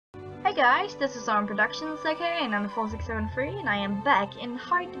Hi guys, this is Arm Productions, aka and I'm 4673, and I am back in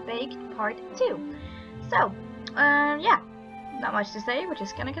Heartbaked Part 2. So, yeah, not much to say, we're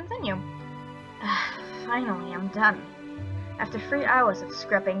just gonna continue. Finally, I'm done. After 3 hours of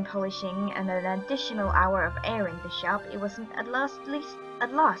scrubbing, polishing, and an additional hour of airing the shop, it was at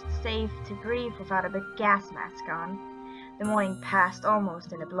last safe to breathe without a big gas mask on. The morning passed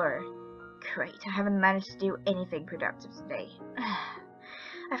almost in a blur. Great, I haven't managed to do anything productive today.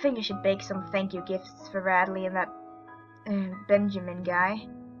 I think I should bake some thank you gifts for Radley and that Benjamin guy.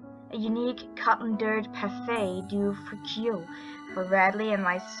 A unique cotton dirt parfait du fricule for Radley and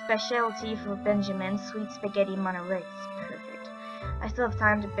my specialty for Benjamin, sweet spaghetti Monterey. Perfect. I still have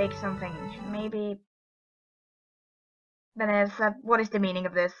time to bake something. Maybe... Vanessa, what is the meaning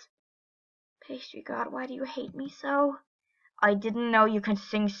of this? Pastry God, why do you hate me so? I didn't know you could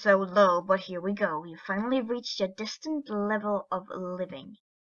sing so low, but here we go. You finally reached a distant level of living.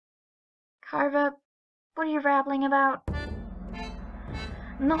 Carva, what are you rattling about?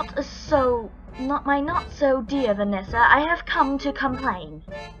 Not so dear Vanessa, I have come to complain.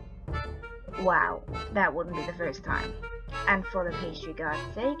 Wow, that wouldn't be the first time. And for the pastry god's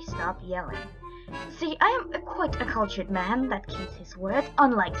sake, stop yelling. See, I am quite a cultured man that keeps his word,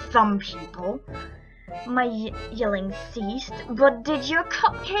 unlike some people. My yelling ceased, but did your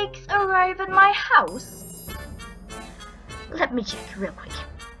cupcakes arrive at my house? Let me check real quick.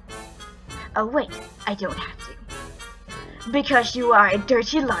 Oh wait, I don't have to. Because you are a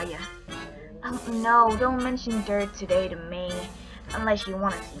dirty liar. Oh no, don't mention dirt today to me, unless you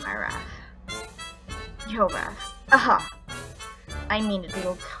want to see my wrath. Your wrath. Aha! I mean it,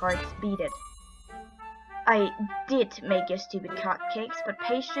 little tarts, beat it. I did make your stupid cupcakes, but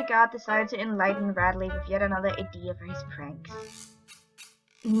Pastry God decided to enlighten Radley with yet another idea for his pranks.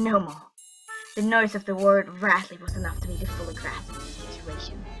 No more. The noise of the word Radley was enough to me to fully grasp the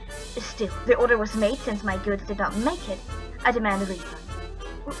situation. Still, the order was made since my goods did not make it. I demand a refund.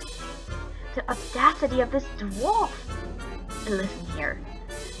 The audacity of this dwarf! Listen here.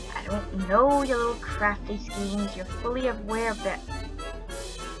 I don't know your little crafty schemes. You're fully aware of the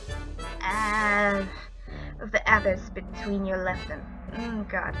abyss between your left and...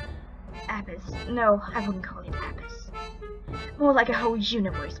 God. Abyss. No, I wouldn't call it abyss. More like a whole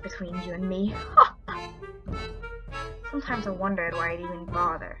universe between you and me. Sometimes I wondered why I'd even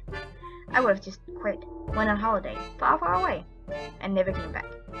bother. I would have just quit, went on holiday, far, far away, and never came back.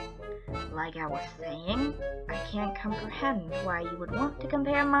 Like I was saying, I can't comprehend why you would want to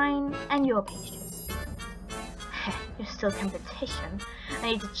compare mine and your pastries. You're still competition.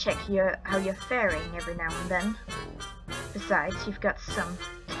 I need to check how you're faring every now and then. Besides, you've got some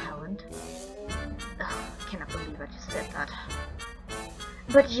talent. Ugh, I cannot believe I just said that.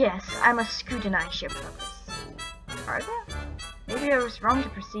 But yes, I must scrutinize your progress. Carter? Maybe I was wrong to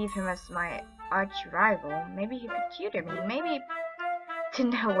perceive him as my arch-rival. Maybe he could tutor me. Maybe to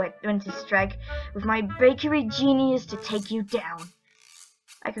know when to strike with my bakery genius to take you down.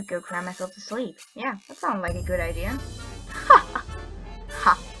 I could go cry myself to sleep. Yeah, that sounds like a good idea. Ha!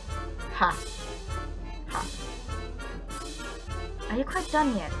 Ha! Ha! Ha! Are you quite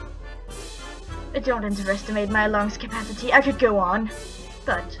done yet? Don't underestimate my lungs' capacity. I could go on.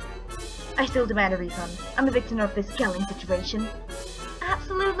 But I still demand a refund. I'm a victim of this galling situation.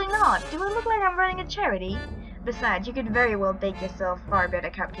 Absolutely not. Do I look like I'm running a charity? Besides, you could very well bake yourself far better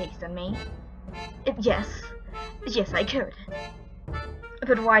cupcakes than me. Yes, I could.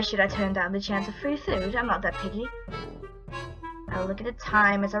 But why should I turn down the chance of free food? I'm not that picky. Oh, look at the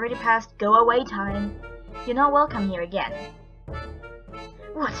time. It's already past go-away time. You're not welcome here again.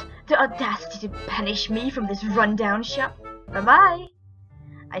 What? The audacity to banish me from this rundown shop? Bye-bye.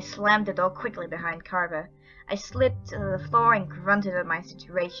 I slammed the door quickly behind Carver. I slipped to the floor and grunted at my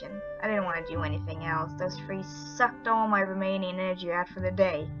situation. I didn't want to do anything else. Those three sucked all my remaining energy out for the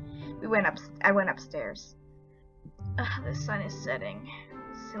day. I went upstairs. The sun is setting.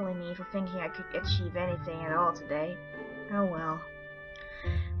 Silly me for thinking I could achieve anything at all today. Oh well.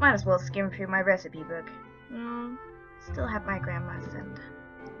 Might as well skim through my recipe book. Still have my grandma send.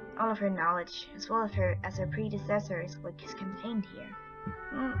 All of her knowledge, as well as her predecessors, was contained here.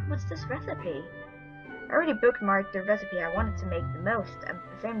 What's this recipe? I already bookmarked the recipe I wanted to make the most at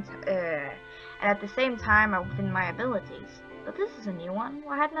the same time within my abilities. But this is a new one.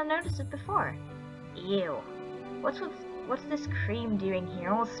 Why hadn't I noticed it before? Ew. What's this cream doing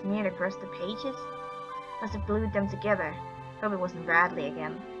here, all smeared across the pages? Must have glued them together. Hope it wasn't Bradley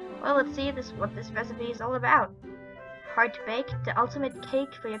again. Well, let's see what this recipe is all about. Heartbaked, the ultimate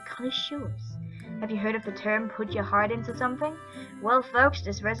cake for your connoisseurs. Have you heard of the term put your heart into something? Well, folks,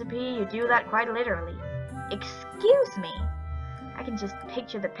 this recipe, you do that quite literally. Excuse me. I can just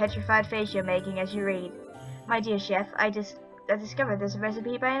picture the petrified face you're making as you read. My dear chef, I discovered this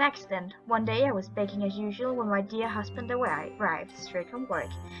recipe by an accident. One day I was baking as usual when my dear husband arrived straight from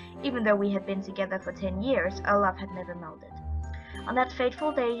work. Even though we had been together for 10 years, our love had never melded. On that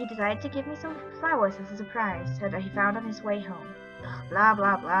fateful day, he decided to give me some flowers as a surprise that he found on his way home. Ugh, blah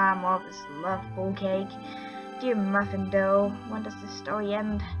blah blah, more of this lovable cake. Dear muffin dough, when does this story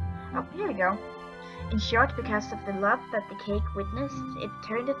end? Oh, here we go. In short, because of the love that the cake witnessed, it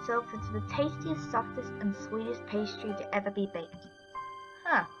turned itself into the tastiest, softest, and sweetest pastry to ever be baked.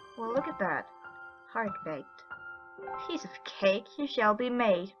 Huh, well look at that. Heartbaked. Piece of cake you shall be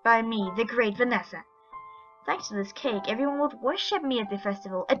made, by me, the great Vanessa. Thanks to this cake, everyone would worship me at the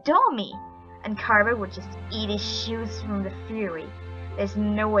festival, adore me, and Carver would just eat his shoes from the fury. There's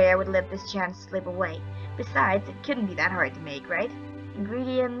no way I would let this chance slip away. Besides, it couldn't be that hard to make, right?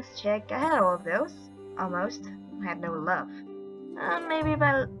 Ingredients, check, I had all of those. Almost. I had no love. Maybe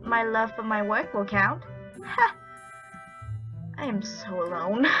my love for my work will count. Ha! I am so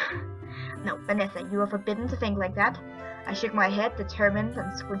alone. No, Vanessa, you are forbidden to think like that. I shook my head, determined,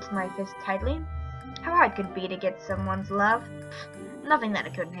 and squeezed my fist tightly. How hard could it be to get someone's love? Nothing that I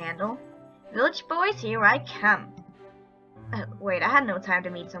couldn't handle. Village boys, here I come. Wait, I had no time to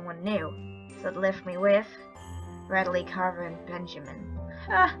meet someone new. So it left me with Bradley, Carver, and Benjamin.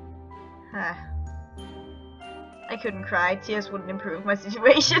 I couldn't cry. Tears wouldn't improve my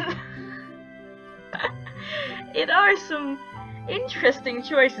situation. It are some interesting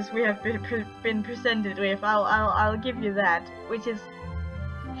choices we have been presented with. I'll give you that. Which is,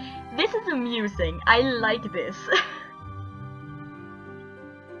 this is amusing. I like this.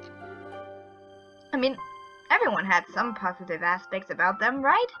 I mean, everyone had some positive aspects about them,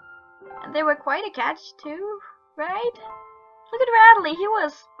 right? And they were quite a catch too, right? Look at Bradley. He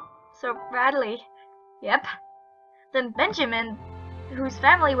was so Bradley. Yep. Then Benjamin, whose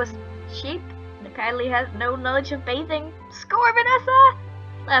family was sheep, and apparently has no knowledge of bathing. Score, Vanessa!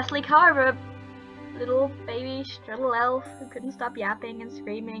 Lastly, Carver, little baby struttle elf who couldn't stop yapping and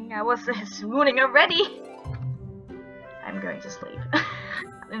screaming. I was swooning already! I'm going to sleep. I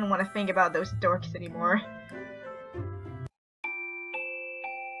didn't want to think about those dorks anymore.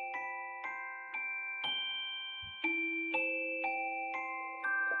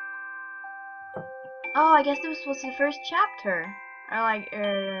 Oh, I guess this was the first chapter. Or like,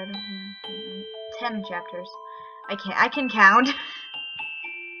 10 chapters. I can count.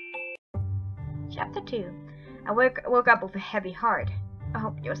 Chapter 2. I woke up with a heavy heart.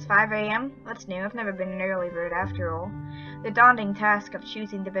 Oh, it was 5 AM? That's new. I've never been an early bird after all. The daunting task of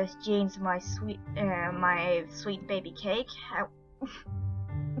choosing the best genes for my sweet baby cake. I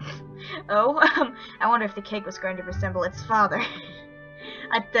wonder if the cake was going to resemble its father.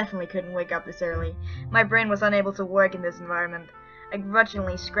 I definitely couldn't wake up this early. My brain was unable to work in this environment. I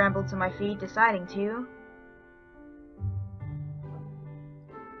grudgingly scrambled to my feet, deciding to...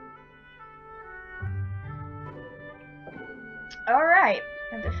 Alright,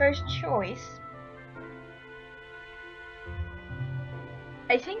 and the first choice...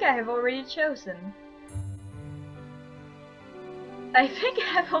 I think I have already chosen.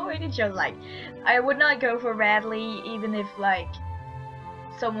 Like, I would not go for Radley, even if, like,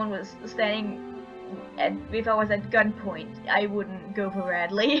 someone was standing if I was at gunpoint. I wouldn't go for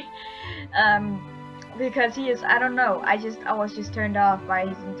Radley. Because he is, I don't know, I was just turned off by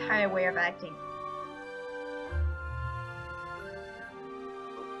his entire way of acting.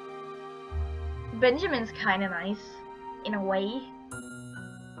 Benjamin's kinda nice, in a way.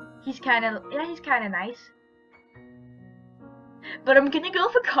 He's kinda nice. But I'm gonna go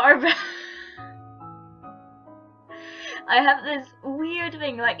for Carver. I have this weird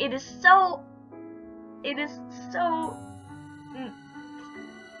thing, like, it is so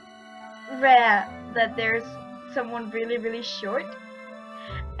rare that there's someone really, really short.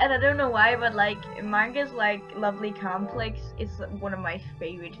 And I don't know why, but, like, mangas like Lovely Complex is one of my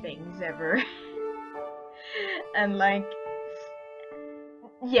favorite things ever. And, like,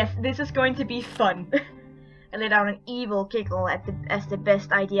 yes, this is going to be fun. I let out an evil giggle as the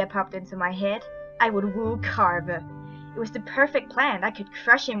best idea popped into my head. I would woo Carver. It was the perfect plan. I could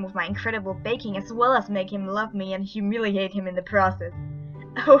crush him with my incredible baking as well as make him love me and humiliate him in the process.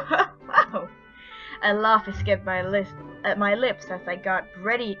 Oh, wow! A laugh escaped my lips as I got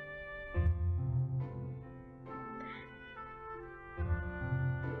ready.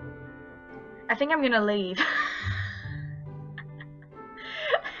 I think I'm gonna leave.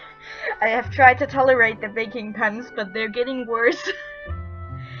 I have tried to tolerate the baking puns, but they're getting worse.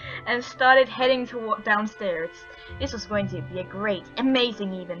 And started heading downstairs. This was going to be a great,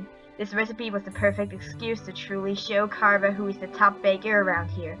 amazing even. This recipe was the perfect excuse to truly show Carver who is the top baker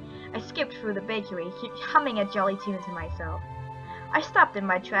around here. I skipped through the bakery, humming a jolly tune to myself. I stopped in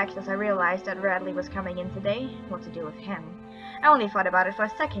my tracks as I realized that Radley was coming in today. What to do with him? I only thought about it for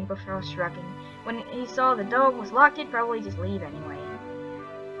a second before shrugging. When he saw the door was locked, he'd probably just leave anyway.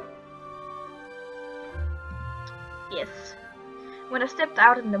 Yes. When I stepped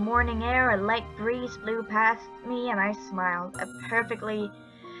out in the morning air, a light breeze blew past me and I smiled. A perfectly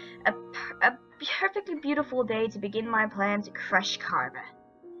beautiful day to begin my plan to crush Carver.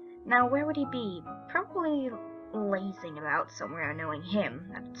 Now, where would he be? Probably lazing about somewhere, knowing him.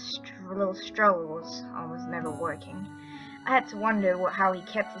 That little stroll was almost never working. I had to wonder how he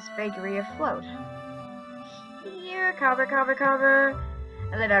kept his bakery afloat. Here, Carver, Carver, Carver.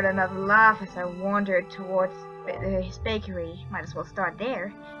 I let out another laugh as I wandered towards his bakery. Might as well start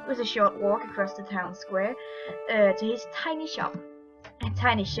there. It was a short walk across the town square to his tiny shop. A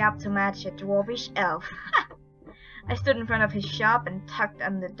tiny shop to match a dwarvish elf. I stood in front of his shop and tucked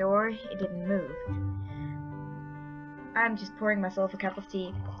on the door. It didn't move. I'm just pouring myself a cup of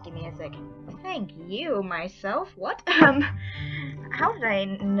tea. Give me a second. Thank you, myself. What? How did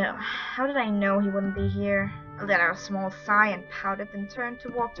I know he wouldn't be here? I let out a small sigh and pouted, then turned to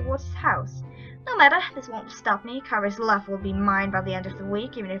walk towards his house. No matter, this won't stop me. Carver's love will be mine by the end of the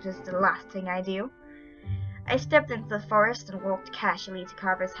week, even if it's the last thing I do. I stepped into the forest and walked casually to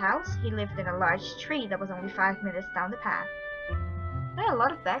Carver's house. He lived in a large tree that was only 5 minutes down the path. There are a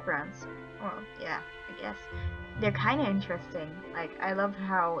lot of backgrounds. Well, yeah, I guess. They're kind of interesting. Like, I love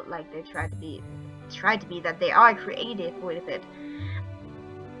how, like, they try to be that they are creative with it.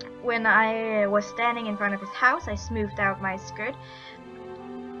 When I was standing in front of his house, I smoothed out my skirt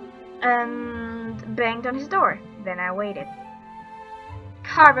and banged on his door. Then I waited.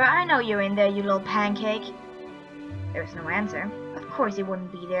 Carver, I know you're in there, you little pancake. There was no answer. Of course he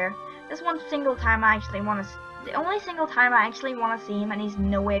wouldn't be there. There's one single time I actually want to... The only single time I actually want to see him, and he's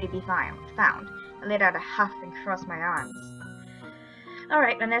nowhere to be found. I let out a huff and crossed my arms.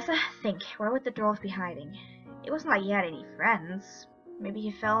 Alright, Vanessa, think. Where would the dwarf be hiding? It wasn't like he had any friends. Maybe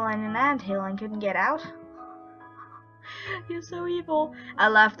he fell in an anthill and couldn't get out? You're so evil. I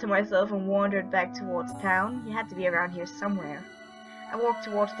laughed to myself and wandered back towards town. He had to be around here somewhere. I walked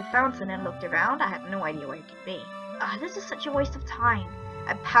towards the fountain and looked around. I had no idea where he could be. This is such a waste of time.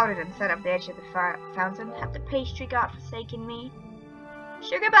 I pouted and sat at the edge of the fountain. Had the pastry god forsaken me?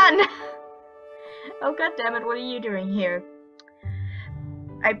 Sugar bun! Oh goddammit, what are you doing here?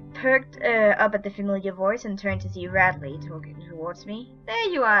 I perked up at the familiar voice and turned to see Radley talking towards me. There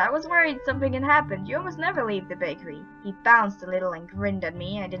you are! I was worried something had happened. You almost never leave the bakery. He bounced a little and grinned at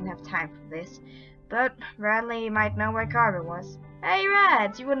me. I didn't have time for this. But Radley might know where Carver was. Hey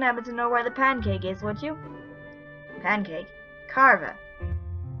Rads, you wouldn't happen to know where the pancake is, would you? Pancake? Carver?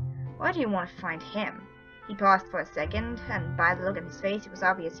 Why do you want to find him? He paused for a second, and by the look on his face, it was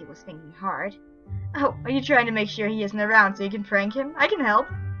obvious he was thinking hard. Oh, are you trying to make sure he isn't around so you can prank him? I can help.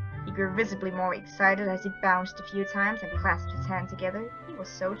 He grew visibly more excited as he bounced a few times and clasped his hands together. He was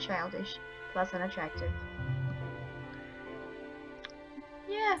so childish, plus unattractive.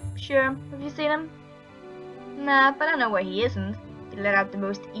 Yeah, sure. Have you seen him? Nah, but I know where he isn't. He let out the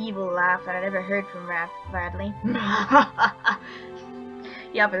most evil laugh that I'd ever heard from Radley.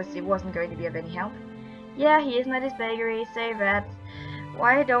 He obviously wasn't going to be of any help. Yeah, he isn't at his bakery. Say that.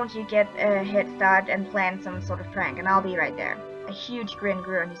 Why don't you get a head start and plan some sort of prank, and I'll be right there. A huge grin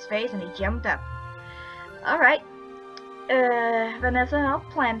grew on his face, and he jumped up. Alright. Vanessa, I'll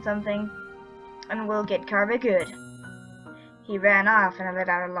plan something, and we'll get Carver good. He ran off, and I let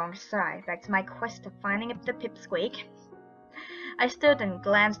out a long sigh, back to my quest of finding the pipsqueak. I stood and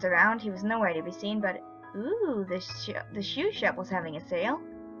glanced around. He was nowhere to be seen, but... Ooh, the shoe shop was having a sale.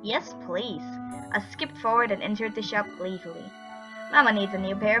 Yes, please. I skipped forward and entered the shop gleefully. Mama needs a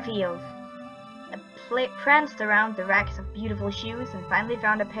new pair of heels. I pranced around the racks of beautiful shoes and finally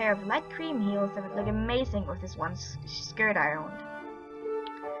found a pair of light cream heels that would look amazing with this one skirt I owned.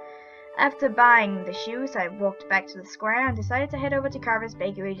 After buying the shoes, I walked back to the square and decided to head over to Carver's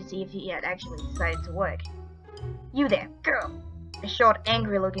bakery to see if he had actually decided to work. You there, girl! A short,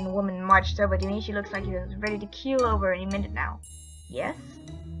 angry-looking woman marched over to me. She looks like she was ready to keel over any minute now. Yes?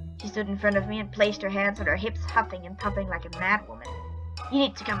 She stood in front of me and placed her hands on her hips, huffing and puffing like a madwoman. You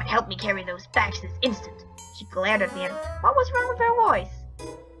need to come and help me carry those bags this instant. She glared at me and... What was wrong with her voice?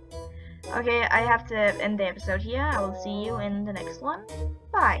 Okay, I have to end the episode here. I will see you in the next one.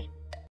 Bye.